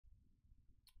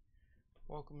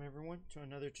Welcome everyone to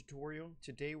another tutorial.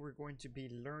 Today we're going to be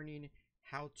learning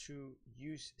how to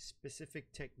use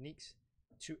specific techniques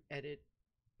to edit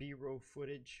B-roll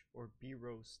footage or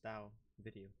B-roll style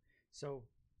video. So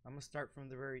I'm gonna start from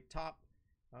the very top.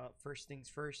 First things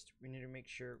first, we need to make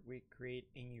sure we create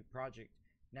a new project.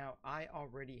 Now I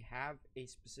already have a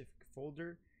specific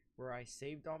folder where I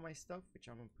saved all my stuff, which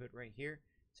I'm gonna put right here.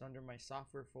 So under my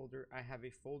software folder, I have a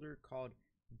folder called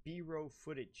B-roll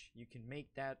footage. You can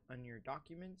make that on your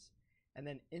documents, and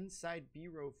then inside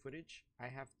B-roll footage I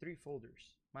have three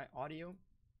folders: my audio,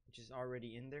 which is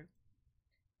already in there,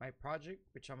 my project,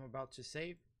 which I'm about to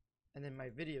save, and then my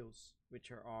videos, which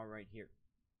are all right here.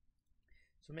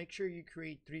 So make sure you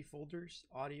create three folders.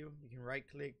 Audio, you can right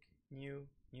click, new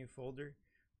folder,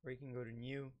 or you can go to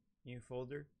new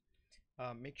folder.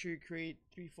 Make sure you create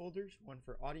three folders: one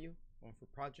for audio, one for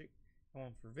project, and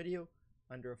one for video,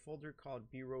 under a folder called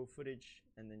B-roll footage,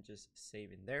 and then just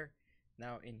save in there.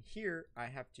 Now in here I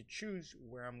have to choose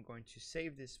where I'm going to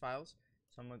save these files,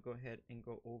 so I'm gonna go ahead and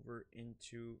go over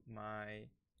into my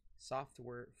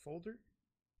software folder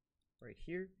right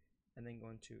here, and then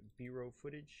go into B-roll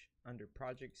footage. Under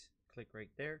projects, click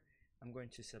right there. I'm going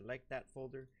to select that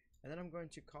folder, and then I'm going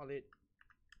to call it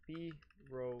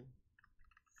B-roll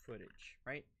footage,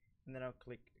 right? And then I'll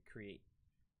click create.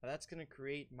 That's going to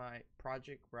create my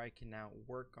project where I can now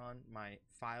work on my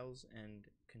files and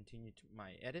continue to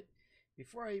my edit.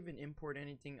 Before I even import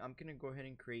anything, I'm going to go ahead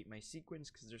and create my sequence,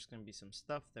 because there's going to be some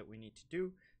stuff that we need to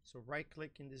do. So right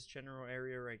click in this general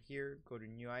area right here, go to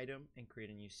new item, and create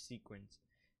a new sequence.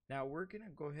 Now we're going to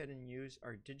go ahead and use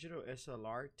our digital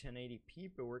SLR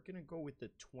 1080p, but we're going to go with the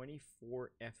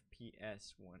 24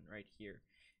 FPS one right here.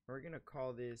 And we're going to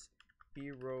call this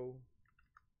B-roll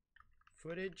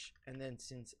footage, and then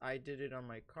since I did it on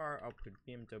my car, I'll put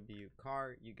BMW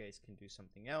car. You guys can do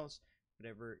something else,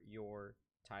 whatever your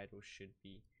title should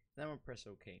be. Then I'm gonna press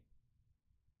OK.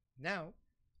 Now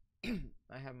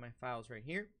I have my files right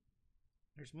here.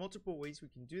 There's multiple ways we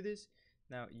can do this.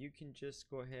 Now you can just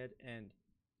go ahead and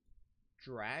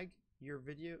drag your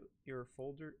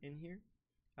folder in here,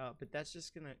 but that's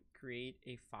just gonna create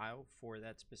a file for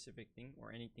that specific thing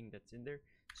or anything that's in there.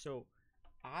 So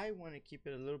I want to keep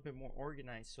it a little bit more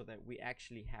organized so that we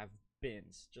actually have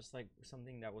bins, just like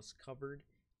something that was covered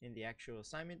in the actual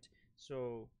assignment.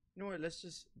 So you know what, let's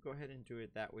just go ahead and do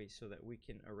it that way so that we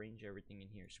can arrange everything in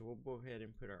here. So we'll go ahead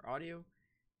and put our audio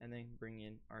and then bring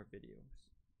in our videos.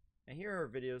 And here are our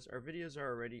videos. Our videos are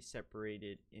already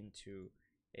separated into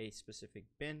a specific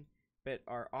bin, but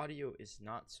our audio is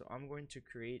not. So I'm going to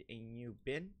create a new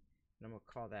bin, and I'm going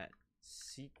to call that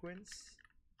sequence.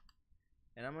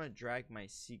 And I'm going to drag my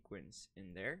sequence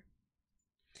in there,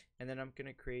 and then I'm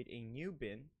going to create a new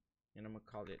bin, and I'm going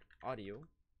to call it audio,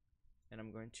 and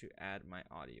I'm going to add my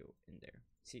audio in there.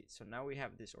 See, so now we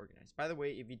have this organized. By the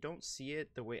way, if you don't see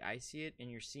it the way I see it,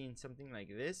 and you're seeing something like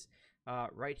this,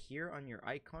 right here on your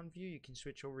icon view, you can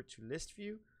switch over to list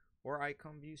view or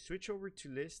icon view. Switch over to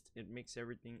list. It makes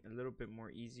everything a little bit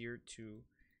more easier to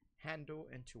handle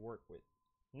and to work with.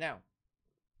 Now,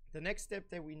 the next step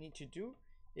that we need to do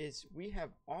is we have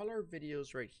all our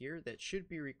videos right here that should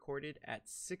be recorded at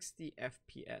 60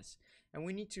 FPS, and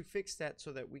we need to fix that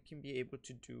so that we can be able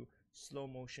to do slow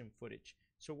motion footage.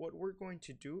 So what we're going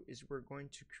to do is we're going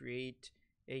to create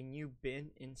a new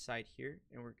bin inside here,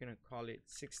 and we're going to call it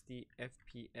 60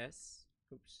 FPS.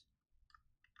 Oops.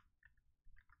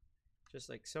 Just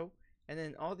like so. And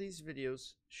then all these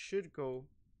videos should go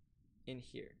in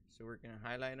here. So we're going to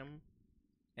highlight them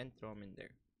and throw them in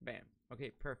there. Bam.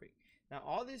 Okay, perfect. Now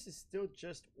all this is still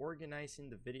just organizing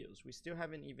the videos. We still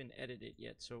haven't even edited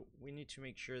yet, so we need to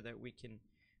make sure that we can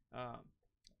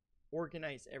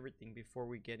organize everything before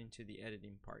we get into the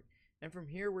editing part. And from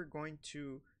here we're going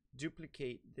to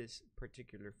duplicate this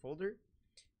particular folder,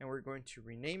 and we're going to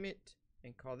rename it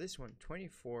and call this one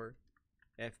 24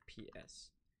 FPS,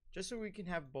 just so we can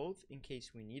have both in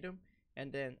case we need them.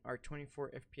 And then our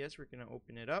 24 FPS, we're going to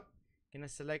open it up, going to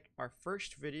select our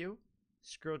first video,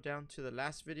 scroll down to the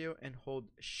last video, and hold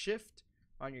shift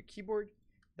on your keyboard.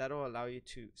 That'll allow you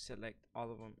to select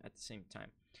all of them at the same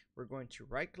time. We're going to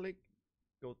right click,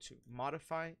 go to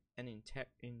modify, and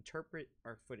interpret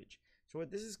our footage. So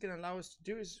what this is going to allow us to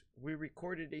do is we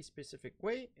recorded a specific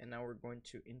way, and now we're going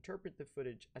to interpret the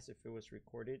footage as if it was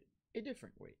recorded a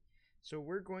different way. So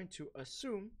we're going to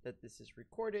assume that this is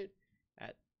recorded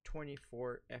at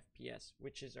 24 FPS,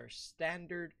 which is our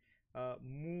standard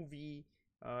movie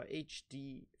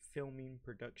HD filming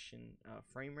production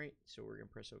frame rate. So we're gonna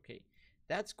press OK.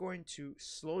 That's going to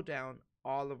slow down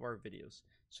all of our videos.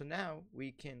 So now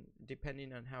we can,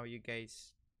 depending on how you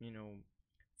guys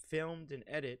filmed and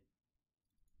edit,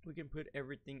 we can put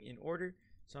everything in order.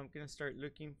 So I'm gonna start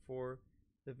looking for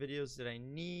the videos that I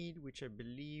need, which I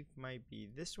believe might be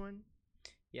this one.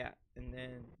 Yeah, and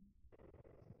then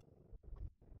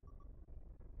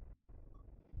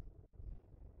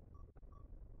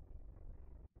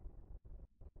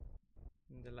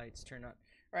the lights turn on.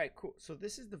 All right, cool. So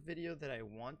this is the video that I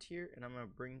want here, and I'm gonna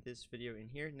bring this video in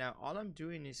here. Now all I'm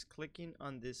doing is clicking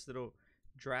on this little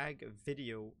drag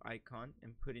video icon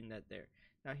and putting that there.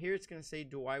 Now here it's gonna say,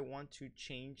 do I want to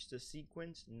change the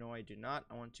sequence? No, I do not.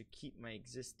 I want to keep my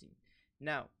existing.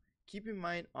 Now keep in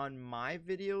mind, on my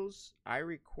videos I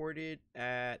recorded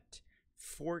at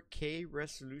 4K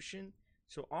resolution,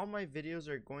 so all my videos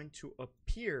are going to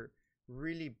appear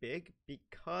really big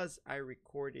because I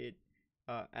recorded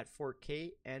at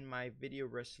 4K and my video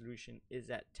resolution is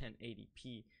at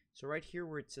 1080p. So right here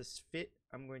where it says fit,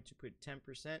 I'm going to put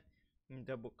 10% and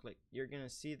double click. You're gonna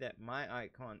see that my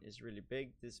icon is really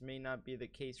big. This may not be the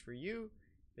case for you,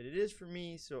 but it is for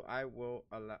me, so I will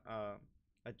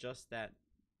adjust that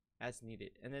as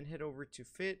needed, and then head over to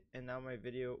fit, and now my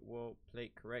video will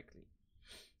play correctly.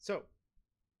 So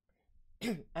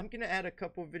I'm gonna add a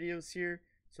couple videos here.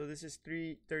 So this is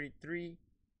 333,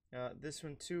 this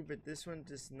one too, but this one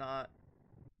does not.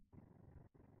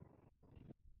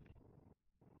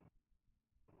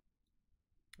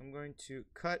 I'm going to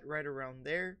cut right around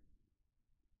there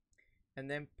and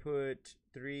then put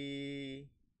 3.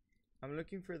 I'm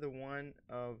looking for the one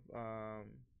of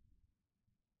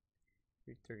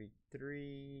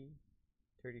 333,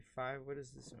 35. What is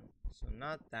this one? So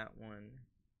not that one.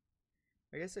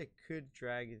 I guess I could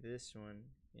drag this one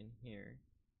in here.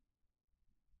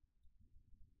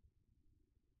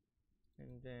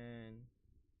 And then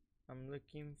I'm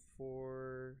looking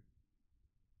for,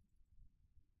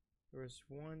 there was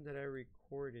one that I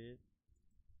recorded.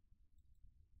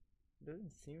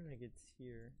 Doesn't seem like it's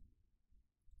here.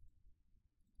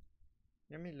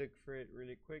 Let me look for it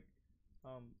really quick.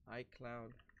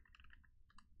 iCloud.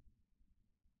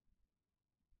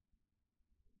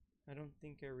 I don't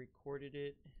think I recorded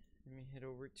it. Let me head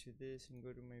over to this and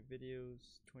go to my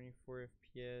videos. 24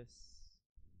 FPS.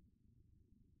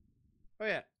 Oh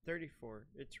yeah, 34.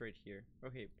 It's right here.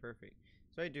 Okay, perfect.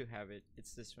 So I do have it.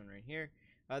 It's this one right here.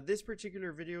 This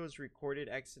particular video was recorded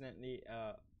accidentally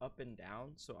up and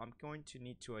down, so I'm going to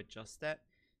need to adjust that.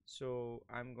 So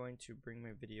I'm going to bring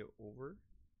my video over.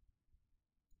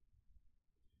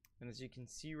 And as you can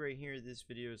see right here, this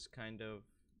video is kind of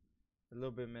a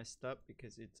little bit messed up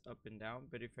because it's up and down.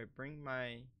 But if I bring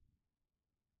my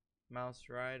mouse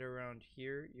right around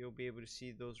here, you'll be able to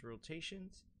see those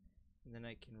rotations. And then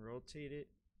I can rotate it,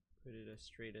 put it as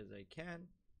straight as I can,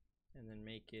 and then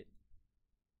make it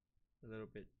a little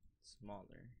bit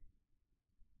smaller.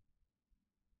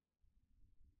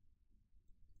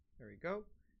 There we go.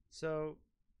 So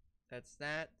that's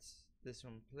that. This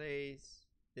one plays.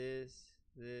 This.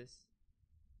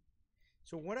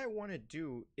 So what I want to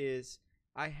do is,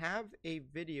 I have a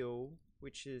video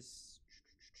which is,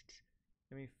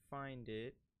 let me find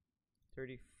it,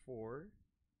 34,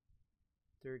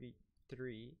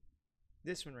 33,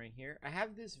 this one right here. I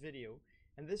have this video,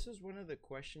 and this was one of the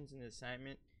questions in the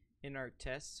assignment in our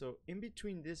test. So in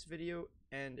between this video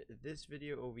and this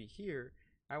video over here,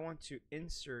 I want to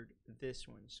insert this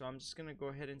one. So I'm just gonna go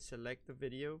ahead and select the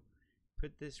video,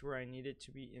 put this where I need it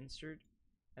to be inserted,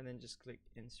 and then just click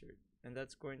insert, and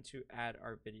that's going to add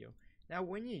our video. Now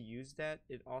when you use that,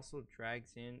 it also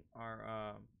drags in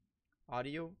our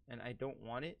audio, and I don't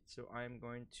want it, so I'm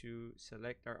going to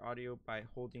select our audio by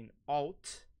holding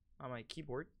Alt on my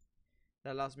keyboard.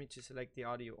 That allows me to select the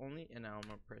audio only, and now I'm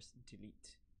gonna press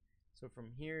delete. So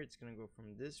from here, it's gonna go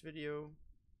from this video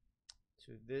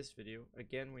to this video.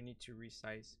 Again, we need to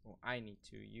resize. Well, I need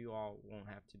to. You all won't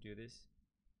have to do this.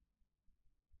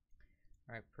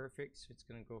 All right, perfect. So it's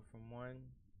gonna go from 1.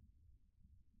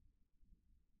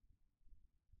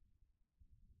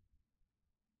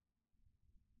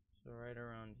 So right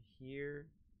around here.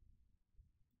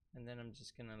 And then I'm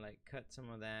just gonna like cut some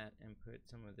of that and put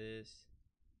some of this.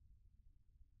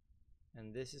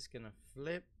 And this is gonna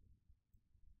flip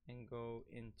and go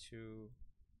into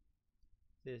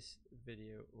this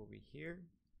video over here.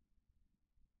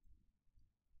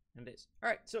 And this. All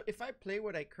right, so if I play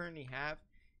what I currently have,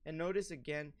 and notice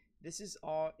again, this is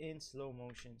all in slow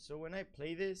motion. So when I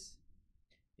play this,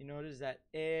 you notice that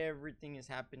everything is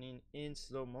happening in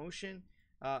slow motion.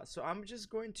 So I'm just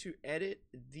going to edit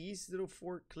these little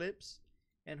 4 clips,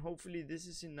 and hopefully this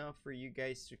is enough for you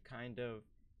guys to kind of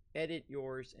edit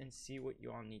yours and see what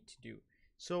you all need to do.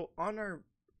 So on our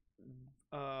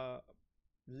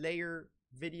layer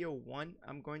video 1,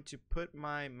 I'm going to put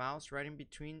my mouse right in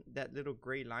between that little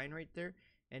gray line right there,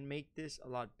 and make this a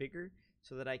lot bigger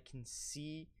so that I can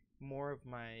see more of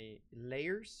my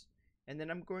layers. And then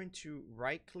I'm going to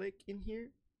right click in here.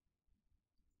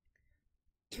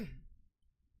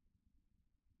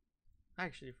 I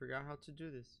actually forgot how to do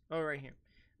this. Oh, right here.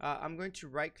 I'm going to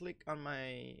right click on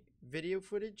my video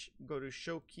footage, go to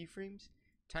show keyframes,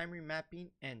 time remapping,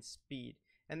 and speed.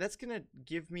 And that's gonna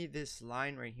give me this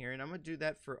line right here, and I'm gonna do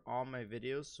that for all my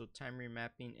videos. So time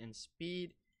remapping and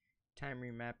speed, time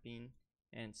remapping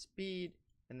and speed,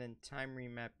 and then time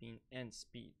remapping and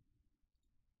speed.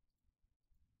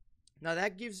 Now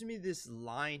that gives me this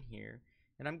line here,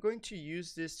 and I'm going to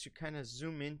use this to kind of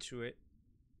zoom into it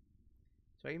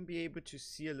so I can be able to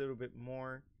see a little bit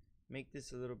more, make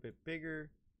this a little bit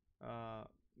bigger,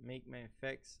 make my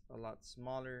effects a lot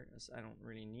smaller as I don't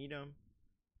really need them.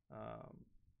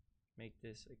 Make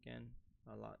this again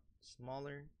a lot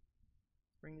smaller,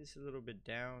 bring this a little bit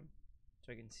down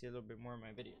so I can see a little bit more of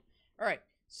my video. Alright,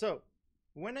 so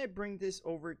when I bring this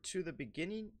over to the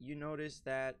beginning, you notice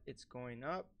that it's going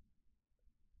up,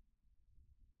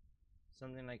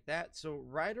 something like that. So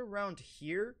right around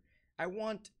here, I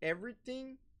want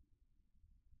everything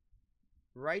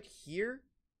right here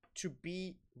to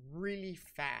be really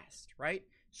fast, right?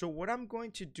 So what I'm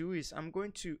going to do is I'm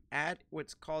going to add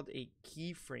what's called a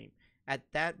keyframe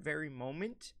at that very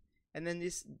moment, and then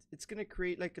it's going to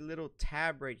create like a little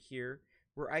tab right here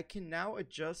where I can now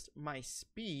adjust my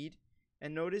speed,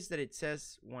 and notice that it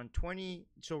says 120.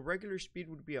 So regular speed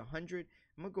would be 100.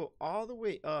 I'm gonna go all the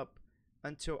way up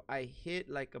until I hit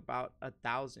like about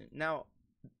 1,000. Now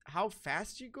how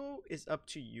fast you go is up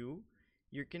to you.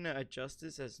 You're gonna adjust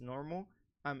this as normal,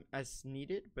 as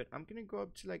needed, but I'm gonna go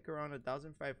up to like around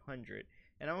 1,500,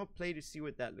 and I'm gonna play to see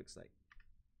what that looks like.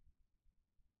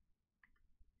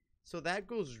 So that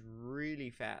goes really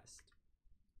fast,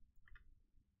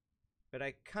 but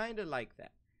I kind of like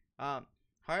that.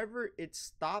 However, it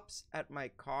stops at my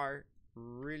car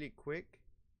really quick,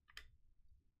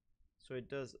 so it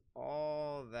does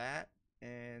all that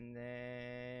and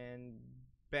then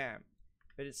bam,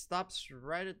 but it stops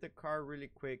right at the car really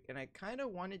quick. And I kind of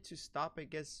wanted to stop, I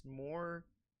guess, more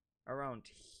around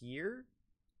here,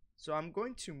 so I'm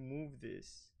going to move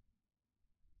this.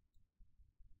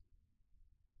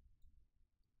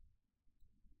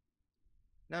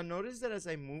 Now notice that as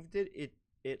I moved it,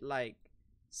 it like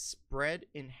spread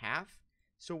in half.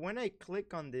 So when I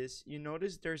click on this, you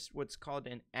notice there's what's called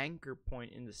an anchor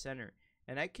point in the center,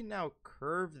 and I can now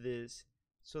curve this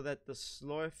so that the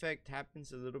slow effect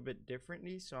happens a little bit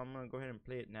differently. So I'm gonna go ahead and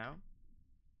play it now.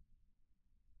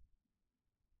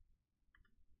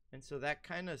 And so that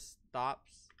kind of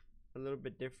stops a little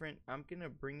bit different. I'm gonna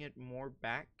bring it more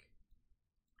back.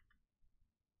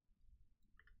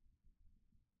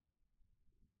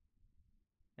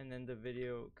 And then the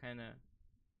video kind of,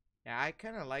 yeah, I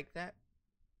kind of like that.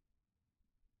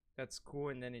 That's cool.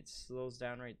 And then it slows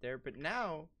down right there, but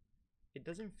now it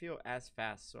doesn't feel as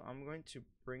fast. So I'm going to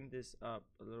bring this up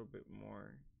a little bit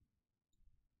more.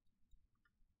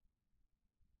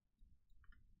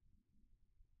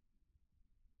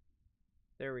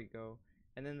 There we go.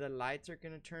 And then the lights are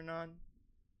going to turn on.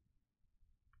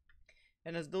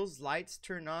 And as those lights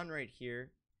turn on right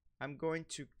here, I'm going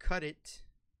to cut it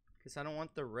because I don't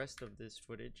want the rest of this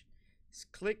footage.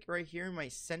 Just click right here in my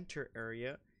center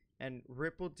area and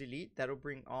ripple delete. That'll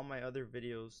bring all my other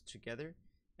videos together.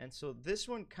 And so this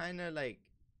one kind of like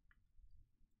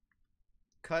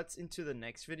cuts into the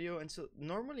next video. And so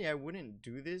normally I wouldn't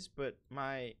do this, but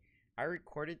I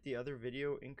recorded the other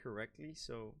video incorrectly,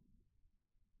 so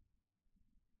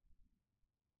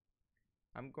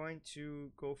I'm going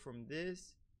to go from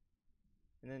this.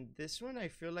 And then this one, I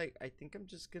think I'm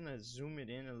just gonna zoom it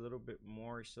in a little bit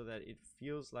more so that it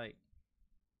feels like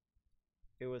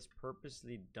it was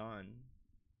purposely done.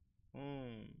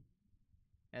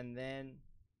 And then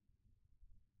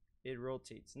it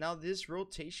rotates. Now this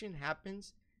rotation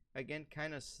happens again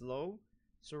kind of slow.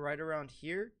 So right around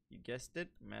here, you guessed it,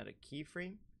 I'm at a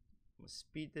keyframe. I'm gonna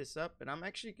speed this up, and I'm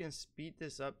actually gonna speed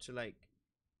this up to like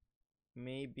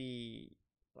maybe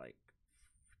like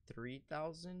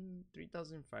 3,000,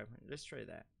 3,500. Let's try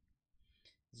that.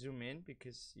 Zoom in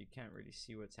because you can't really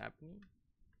see what's happening.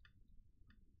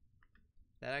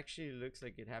 That actually looks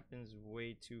like it happens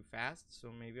way too fast,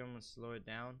 so maybe I'm gonna slow it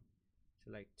down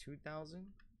to like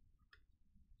 2,000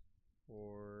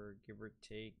 or give or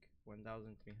take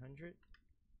 1,300.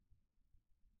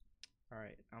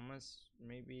 Alright, almost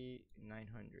maybe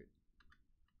 900.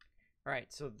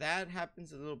 Alright, so that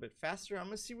happens a little bit faster. I'm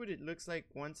gonna see what it looks like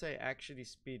once I actually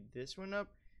speed this one up,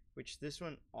 which this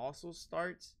one also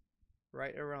starts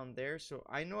right around there. So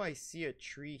I know I see a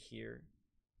tree here.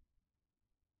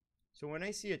 So when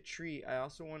I see a tree, I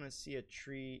also want to see a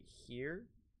tree here,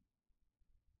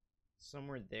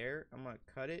 somewhere there. I'm gonna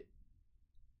cut it,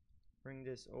 bring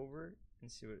this over,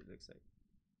 and see what it looks like.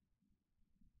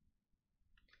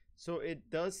 So it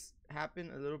does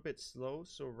happen a little bit slow.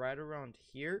 So right around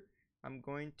here, I'm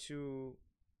going to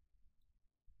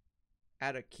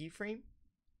add a keyframe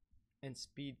and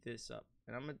speed this up.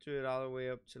 And I'm gonna do it all the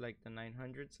way up to like the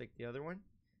 900s like the other one.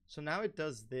 So now it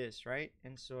does this, right?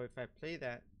 And so if I play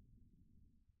that,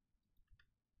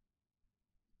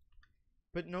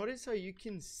 but notice how you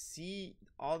can see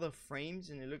all the frames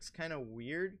and it looks kind of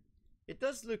weird. It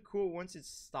does look cool once it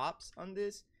stops on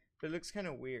this, but it looks kind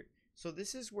of weird. So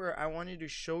this is where I wanted to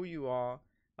show you all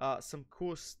some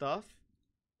cool stuff.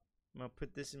 I'm gonna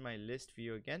put this in my list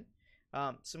view again.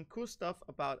 Some cool stuff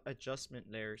about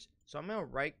adjustment layers. So I'm gonna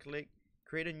right click,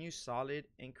 create a new solid,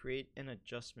 and create an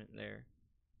adjustment layer.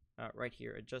 Right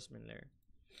here, adjustment layer.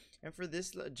 And for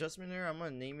this adjustment layer, I'm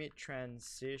gonna name it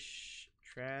transition.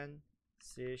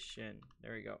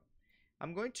 There we go.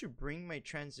 I'm going to bring my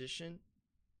transition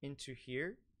into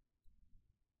here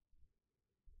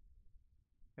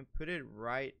and put it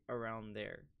right around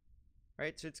there.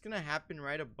 Right, so it's gonna happen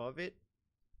right above it.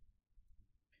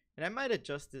 And I might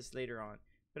adjust this later on.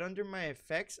 But under my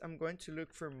effects, I'm going to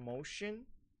look for motion,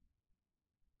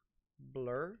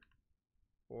 blur,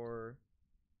 or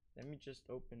let me just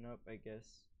open up, I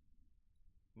guess,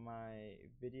 my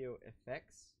video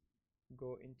effects.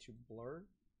 Go into blur.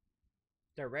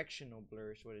 Directional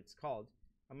blur is what it's called.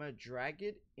 I'm going to drag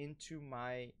it into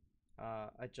my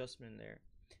adjustment layer.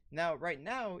 Now, right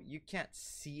now, you can't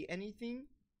see anything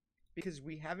because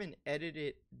we haven't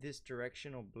edited this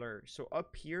directional blur. So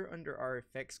up here under our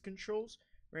effects controls,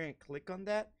 we're going to click on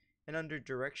that, and under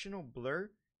directional blur,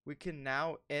 we can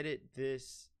now edit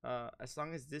this. As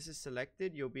long as this is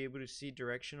selected, you'll be able to see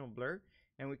directional blur,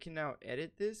 and we can now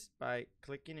edit this by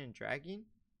clicking and dragging.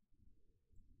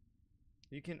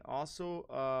 You can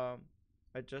also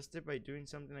adjust it by doing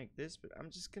something like this, but I'm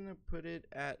just gonna put it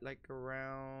at like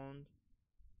around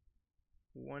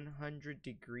 100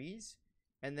 degrees.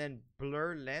 And then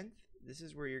blur length, this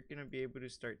is where you're gonna be able to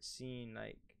start seeing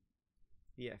like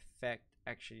the effect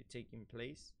actually taking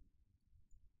place.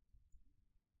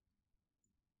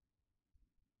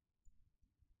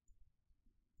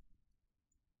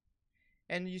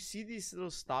 And you see these little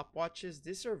stopwatches.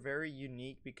 These are very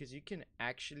unique because you can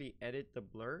actually edit the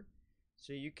blur.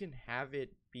 So you can have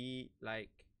it be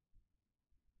like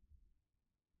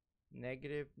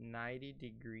 -90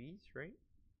 degrees, right?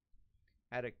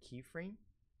 Add a keyframe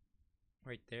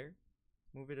right there.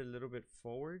 Move it a little bit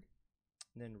forward.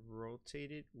 And then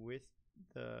rotate it with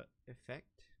the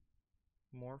effect.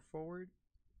 More forward.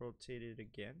 Rotate it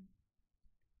again.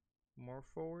 More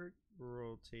forward.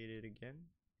 Rotate it again.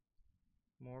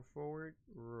 More forward,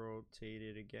 rotate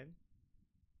it again.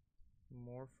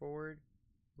 More forward,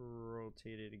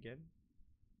 rotate it again.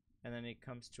 And then it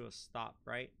comes to a stop,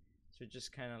 right? So it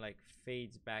just kind of like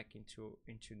fades back into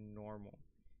normal.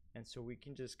 And so we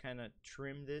can just kind of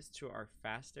trim this to our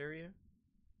fast area.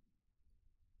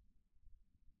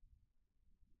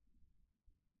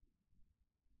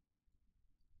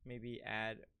 Maybe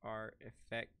add our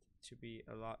effect to be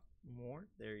a lot more.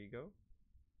 There you go.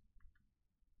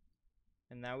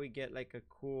 And now we get like a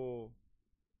cool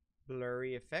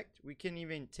blurry effect. We can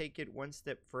even take it one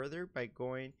step further by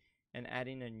going and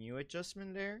adding a new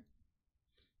adjustment layer.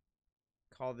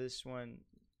 Call this one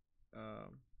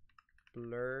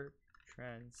blur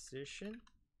transition.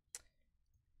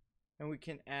 And we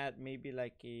can add maybe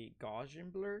like a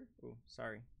Gaussian blur. Oh,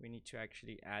 sorry. We need to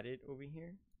actually add it over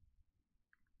here.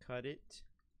 Cut it,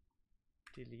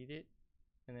 delete it,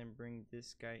 and then bring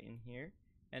this guy in here.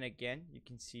 And again, you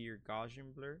can see your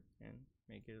Gaussian blur and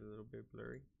make it a little bit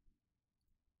blurry.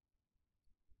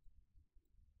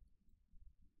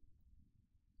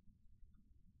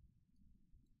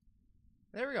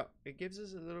 There we go. It gives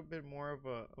us a little bit more of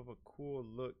a cool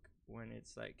look when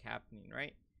it's like happening,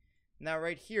 right? Now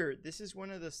right here, this is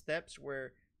one of the steps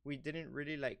where we didn't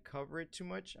really like cover it too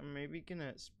much. I'm maybe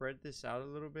gonna spread this out a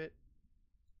little bit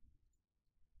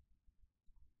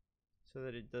so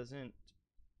that it doesn't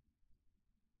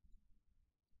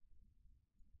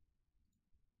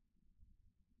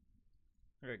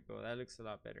there we go. That looks a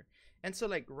lot better. And so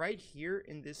like right here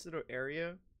in this little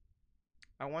area,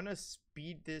 I want to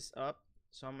speed this up.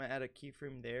 So I'm gonna add a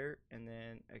keyframe there, and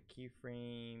then a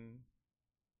keyframe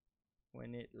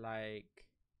when it's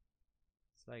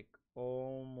like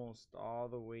almost all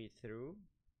the way through.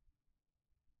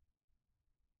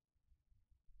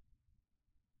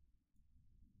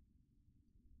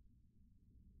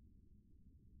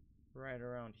 Right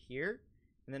around here.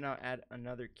 and then I'll add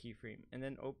another keyframe, and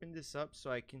then open this up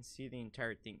so I can see the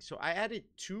entire thing. So I added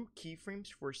 2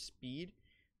 keyframes for speed,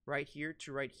 right here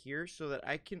to right here, so that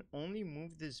I can only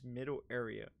move this middle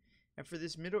area. And for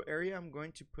this middle area, I'm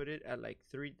going to put it at like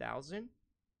 3000.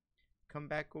 Come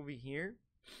back over here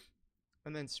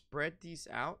and then spread these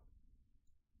out,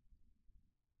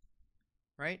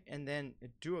 right? And then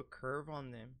do a curve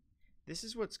on them. This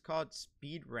is what's called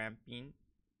speed ramping,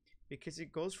 because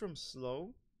it goes from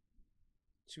slow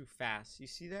to fast. You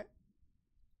see that?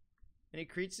 And it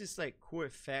creates this like cool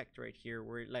effect right here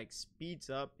where it like speeds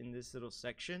up in this little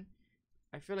section.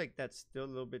 I feel like that's still a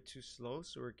little bit too slow,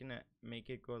 so we're gonna make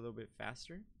it go a little bit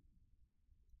faster.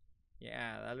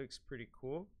 Yeah, that looks pretty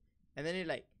cool. And then it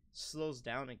like slows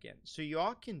down again. So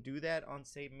y'all can do that on,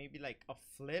 say, maybe like a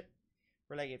flip,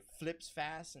 where like it flips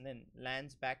fast and then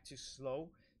lands back to slow.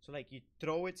 So like you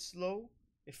throw it slow,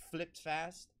 it flips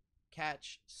fast,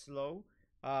 catch slow,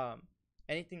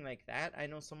 anything like that. I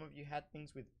know some of you had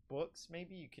things with books.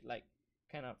 Maybe you could like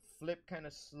kind of flip kind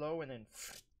of slow and then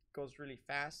goes really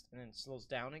fast and then slows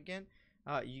down again.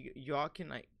 Y'all can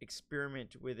like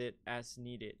experiment with it as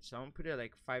needed. So I'm gonna put it at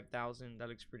like 5000. That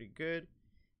looks pretty good,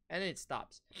 and it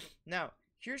stops. Now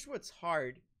here's what's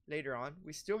hard. Later on,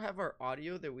 we still have our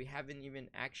audio that we haven't even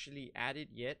actually added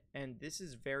yet, and this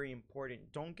is very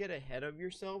important. Don't get ahead of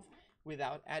yourself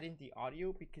without adding the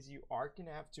audio, because you are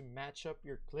gonna have to match up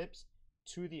your clips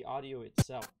to the audio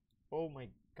itself. Oh my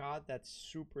god, that's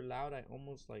super loud. I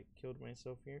almost like killed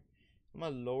myself here. I'm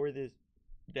gonna lower this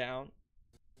down.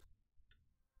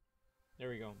 There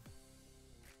we go.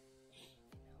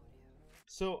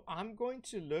 So I'm going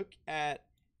to look at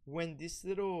when these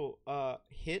little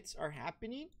hits are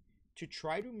happening to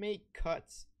try to make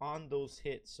cuts on those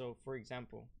hits. So for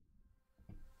example,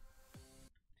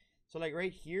 so like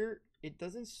right here, it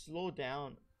doesn't slow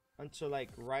down until like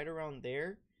right around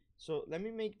there. So let me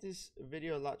make this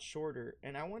video a lot shorter,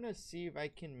 and I want to see if I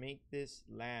can make this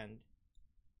land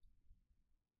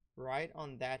right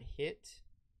on that hit.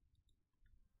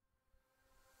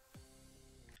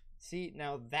 See,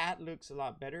 now that looks a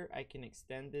lot better. I can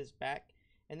extend this back,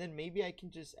 and then maybe I can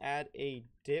just add a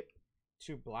dip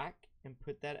to black and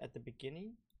put that at the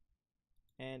beginning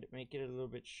and make it a little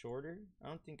bit shorter. I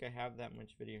don't think I have that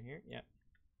much video here. Yeah.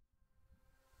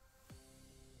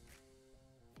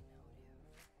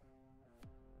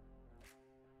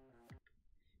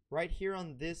 Right here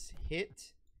on this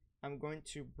hit, I'm going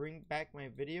to bring back my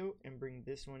video and bring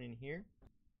this one in here.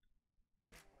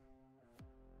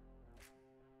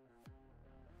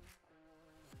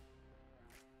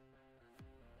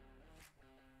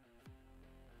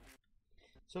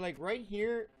 So like right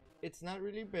here, it's not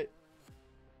really, but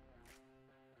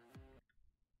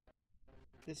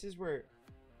this is where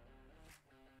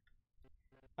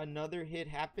another hit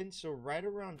happens. So right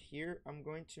around here, I'm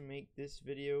going to make this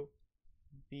video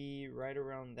be right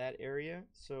around that area.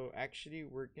 So actually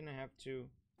we're gonna have to,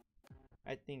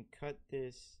 I think, cut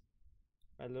this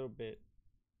a little bit.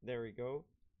 There we go.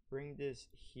 Bring this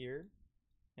here,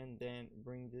 and then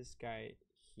bring this guy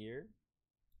here.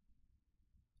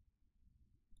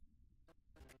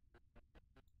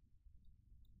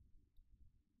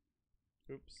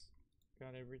 Oops,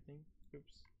 got everything.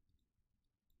 Oops.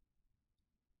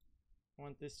 I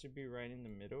want this to be right in the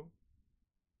middle.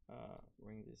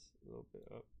 Bring this a little bit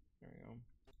up. There we go.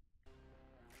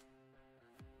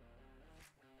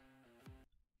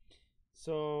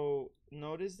 So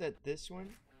notice that this one,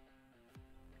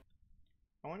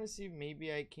 I want to see if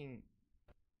maybe I can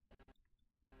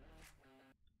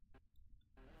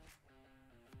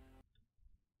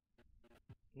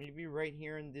maybe right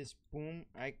here in this boom,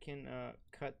 I can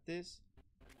cut this.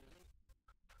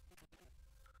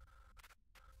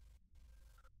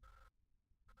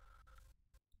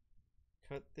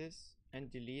 Cut this and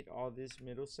delete all this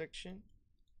middle section,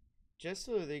 just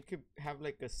so they could have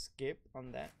like a skip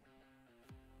on that.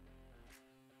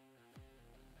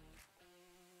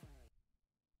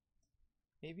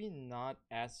 Maybe not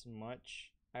as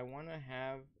much. I want to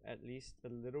have at least a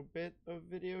little bit of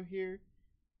video here,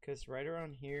 because right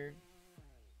around here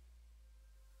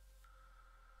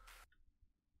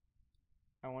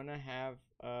I want to have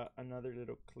another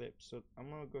little clip. So I'm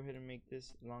gonna go ahead and make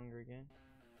this longer again.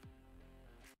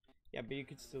 Yeah, but you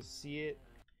could still see it.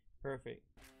 Perfect.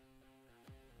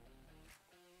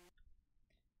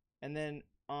 And then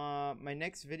my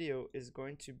next video is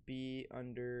going to be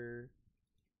under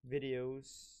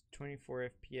videos, 24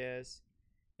 FPS,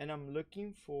 and I'm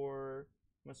looking for,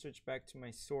 I'm gonna switch back to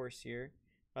my source here.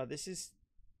 This is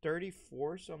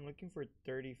 34, so I'm looking for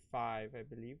 35, I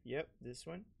believe. Yep, this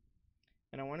one.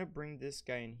 And I want to bring this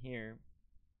guy in here.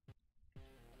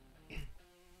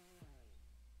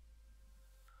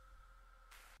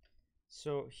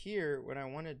 So here, what I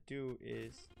want to do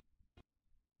is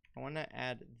I want to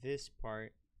add this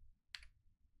part.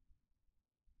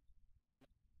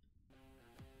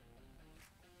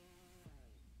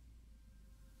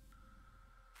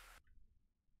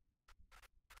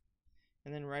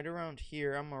 And then right around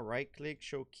here, I'm gonna right click,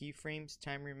 show keyframes,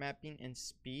 time remapping, and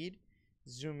speed.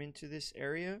 Zoom into this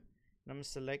area, and I'm gonna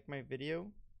select my video,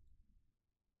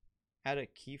 add a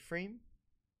keyframe.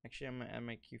 Actually, I'm gonna add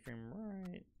my keyframe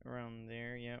right around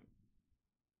there, yep.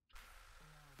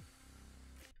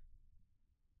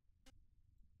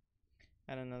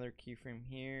 Add another keyframe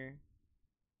here.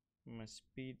 I'm gonna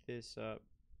speed this up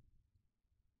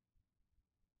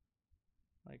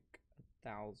like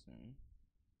 1,000.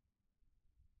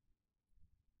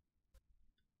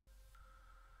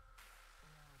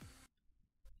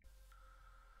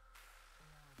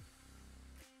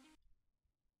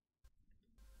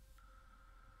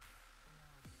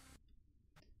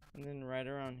 And then right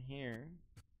around here,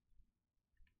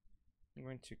 I'm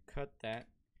going to cut that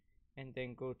and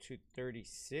then go to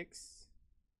 36.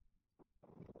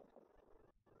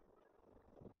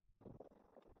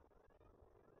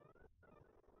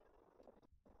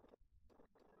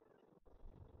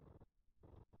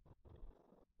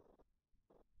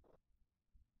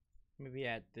 Maybe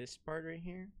add this part right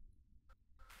here.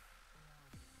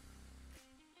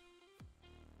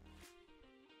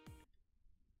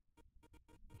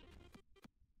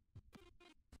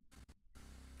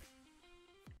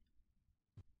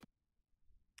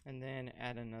 And then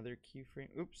add another keyframe.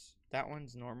 Oops, that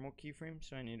one's normal keyframe,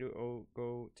 so I need to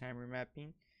go time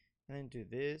remapping, and then do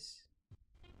this,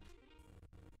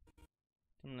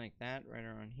 something like that, right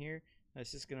around here.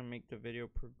 That's just gonna make the video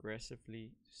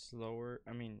progressively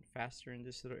faster in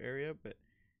this little area, but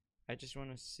I just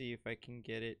want to see if I can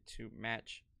get it to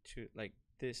match to like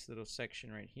this little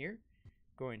section right here.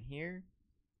 Go in here,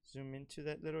 zoom into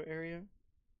that little area,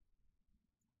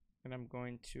 and I'm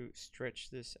going to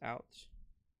stretch this out.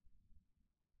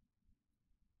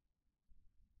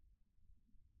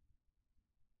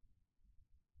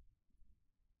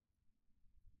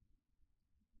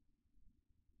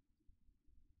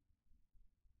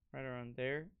 Right around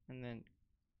there, and then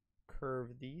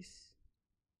curve these.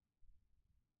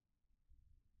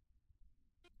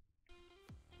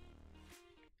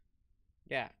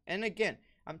 Yeah, and again,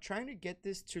 I'm trying to get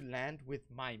this to land with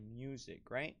my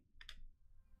music, right?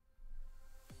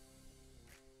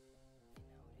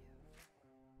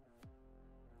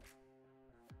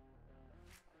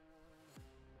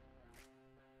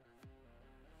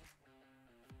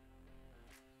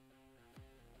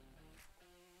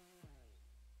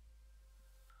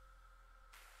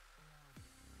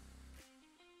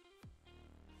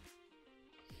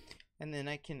 And then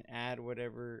I can add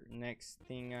whatever next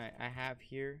thing I have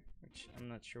here, which I'm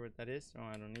not sure what that is, so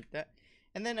I don't need that.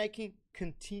 And then I can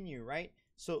continue, right?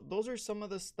 So those are some of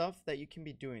the stuff that you can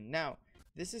be doing. Now,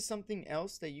 this is something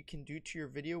else that you can do to your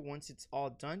video once it's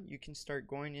all done. You can start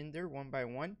going in there one by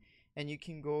one, and you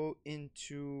can go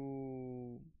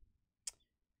into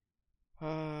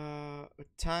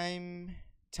time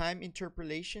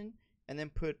interpolation, and then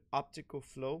put optical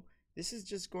flow. This is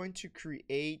just going to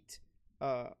create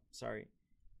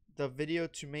the video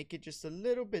to make it just a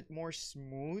little bit more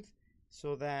smooth,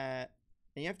 so that,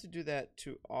 and you have to do that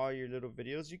to all your little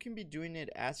videos. You can be doing it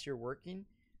as you're working,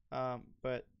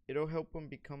 but it'll help them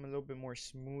become a little bit more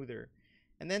smoother.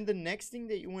 And then the next thing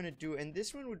that you want to do, and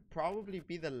this one would probably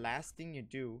be the last thing you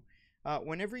do,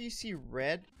 whenever you see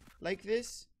red like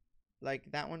this,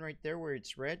 like that one right there where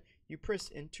it's red, you press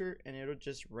enter and it'll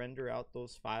just render out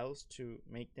those files to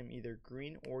make them either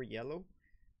green or yellow.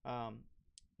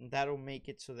 That'll make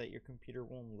it so that your computer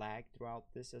won't lag throughout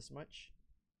this as much.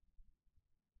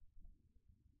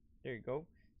 There you go.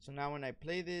 So now when I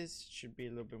play this, it should be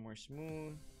a little bit more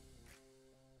smooth.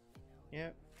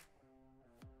 Yep.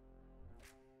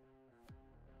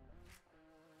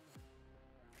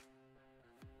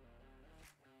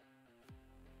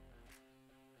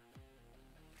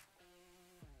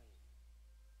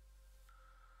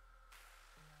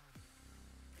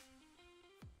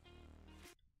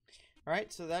 All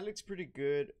right, so that looks pretty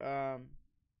good. Then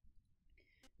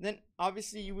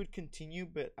obviously you would continue,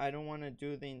 but I don't want to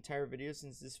do the entire video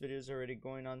since this video is already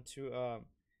going on to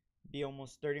be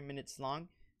almost 30 minutes long.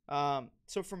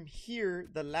 So from here,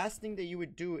 the last thing that you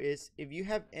would do is, if you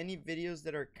have any videos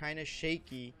that are kind of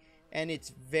shaky and it's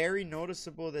very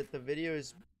noticeable that the video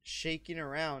is shaking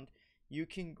around, you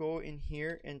can go in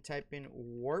here and type in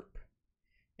warp,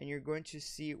 and you're going to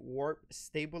see warp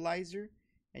stabilizer,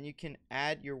 and you can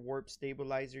add your warp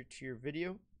stabilizer to your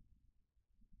video.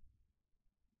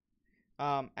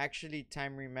 Actually,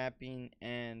 time remapping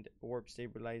and warp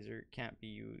stabilizer can't be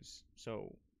used,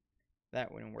 so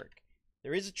that wouldn't work.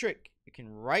 There is a trick. You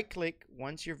can right click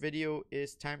once your video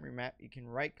is time remap. You can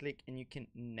right click and you can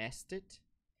nest it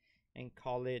and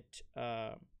call it,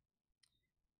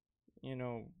 you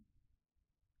know,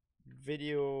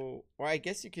 video. Or I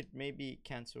guess you could maybe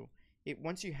cancel it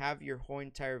once you have your whole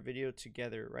entire video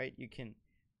together, right? You can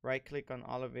right click on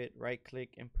all of it, right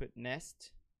click and put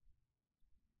nest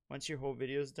once your whole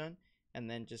video is done, and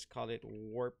then just call it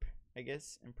warp, I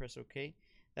guess, and press OK.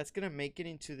 That's gonna make it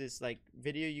into this like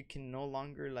video you can no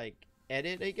longer like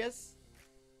edit, I guess.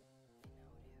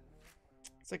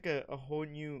 It's like a whole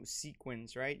new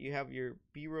sequence, right? You have your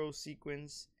b-roll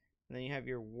sequence, and then you have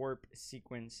your warp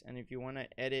sequence, and if you want to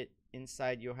edit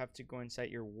inside, you'll have to go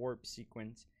inside your warp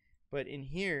sequence. But in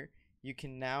here you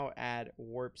can now add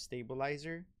warp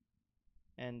stabilizer,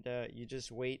 and you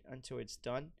just wait until it's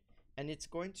done, and it's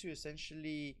going to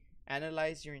essentially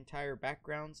analyze your entire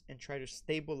backgrounds and try to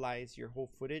stabilize your whole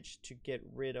footage to get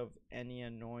rid of any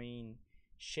annoying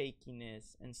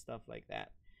shakiness and stuff like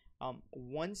that.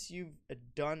 Once you've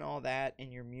done all that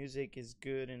and your music is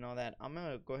good and all that, I'm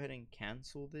gonna go ahead and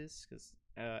cancel this because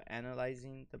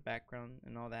analyzing the background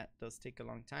and all that does take a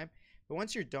long time. But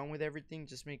once you're done with everything,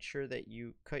 just make sure that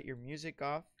you cut your music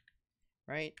off,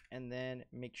 right? And then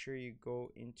make sure you go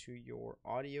into your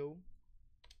audio,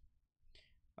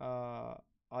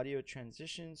 audio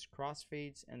transitions,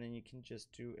 crossfades, and then you can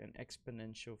just do an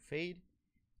exponential fade.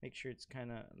 Make sure it's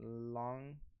kind of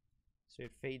long so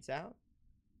it fades out.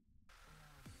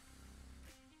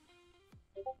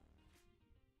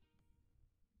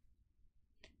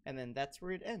 And then that's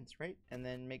where it ends, right? And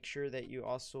then make sure that you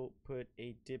also put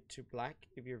a dip to black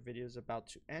if your video is about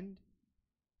to end,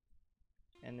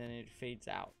 and then it fades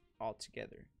out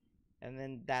altogether. And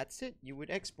then that's it. You would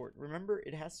export. Remember,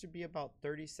 it has to be about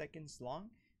 30 seconds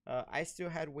long. I still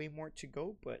had way more to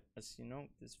go, but as you know,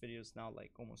 this video is now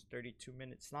like almost 32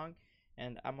 minutes long,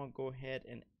 and I'm gonna go ahead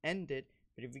and end it.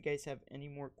 But if you guys have any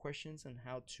more questions on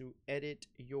how to edit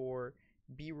your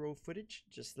b-roll footage,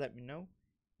 just let me know.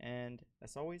 And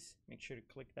as always, make sure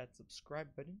to click that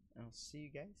subscribe button, and I'll see you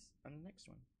guys on the next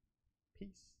one.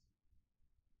 Peace.